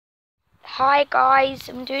Hi guys,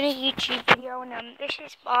 I'm doing a YouTube video and this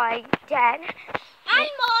is by Den. And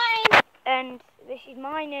mine! And this is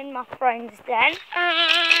mine and my friend's Den.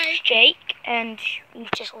 Jake, and we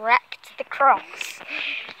just wrecked the cross.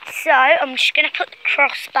 So I'm just going to put the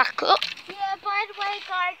cross back up. Yeah, by the way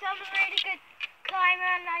guys, I'm a really good climber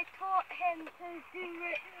and I taught him to do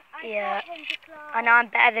it. I taught him to climb. And I'm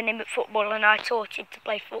better than him at football and I taught him to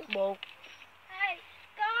play football. Hey,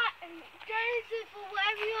 Joseph or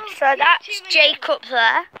whatever you're So that's Jake up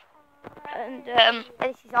there. And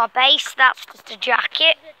this is our base, that's just a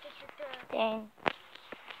jacket. Then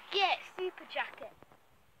yeah, super jacket.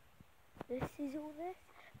 this is all this.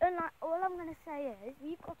 And like, all I'm going to say is,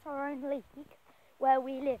 we've got our own league where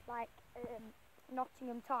we live, like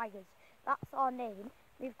Nottingham Tigers. That's our name.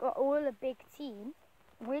 We've got all a big team.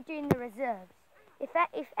 We're doing the reserves. If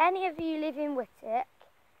any of you live in Whittick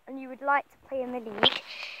and you would like to play in the league,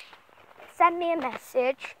 send me a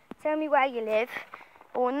message, tell me where you live,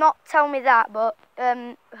 or not tell me that, but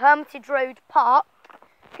Hermitage Road Park,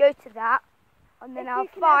 go to that, and then I'll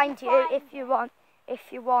find you if you want,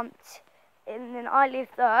 and then I live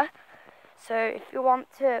there. So if you want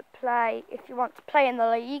to play in the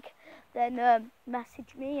league, then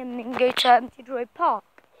message me and then go to Hermitage Road Park.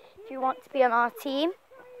 If you want to be on our team.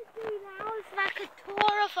 Now it's like a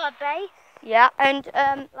tour of our base. Yeah, and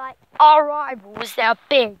like our rivals, they're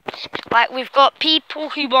big. Like we've got people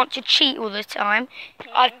who want to cheat all the time.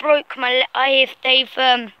 I've broke my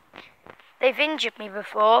they've injured me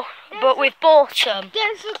before, but we've bought them.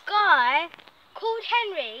 There's a guy called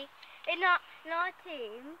Henry in our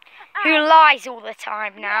team Who lies all the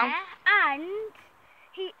time now. Yeah, and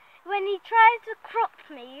when he tries to crop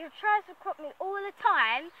me, all the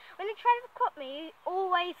time. When he tries to crop me, he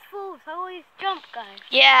always falls. I always jump go.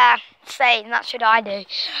 Yeah, same. That's what I do.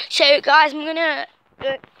 So, guys, I'm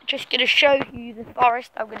just gonna show you the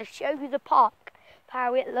forest. I'm gonna show you the park,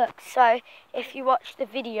 how it looks. So, if you watch the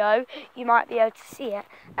video, you might be able to see it.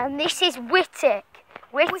 And this is Whittick,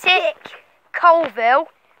 Colville,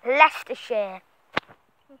 Leicestershire.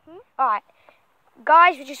 All right.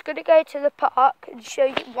 Guys, we're just going to go to the park and show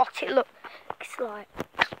you what it looks like.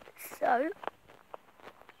 So,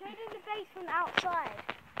 show them the base from the outside.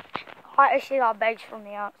 Right, this is our base from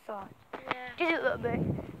the outside. Yeah. Just a little bit.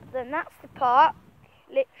 Then that's the park.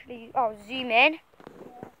 Literally, I'll zoom in.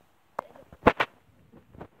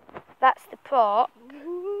 That's the park.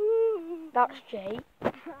 That's Jake.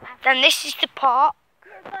 Then this is the park.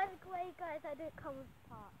 Yeah, by the way, guys, I didn't come with the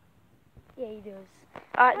park. Yeah, he does.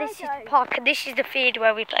 Alright, this is the park, and this is the field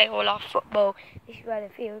where we play all our football. This is where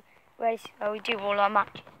the field, where we do all our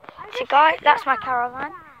matches. So guys, that's my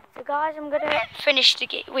caravan. So guys, I'm going to finish the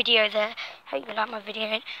video there. Hope you like my video,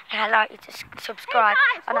 and I'd like you to subscribe.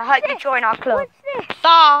 Hey guys, and I hope you join our club. What's this?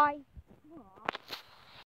 Bye!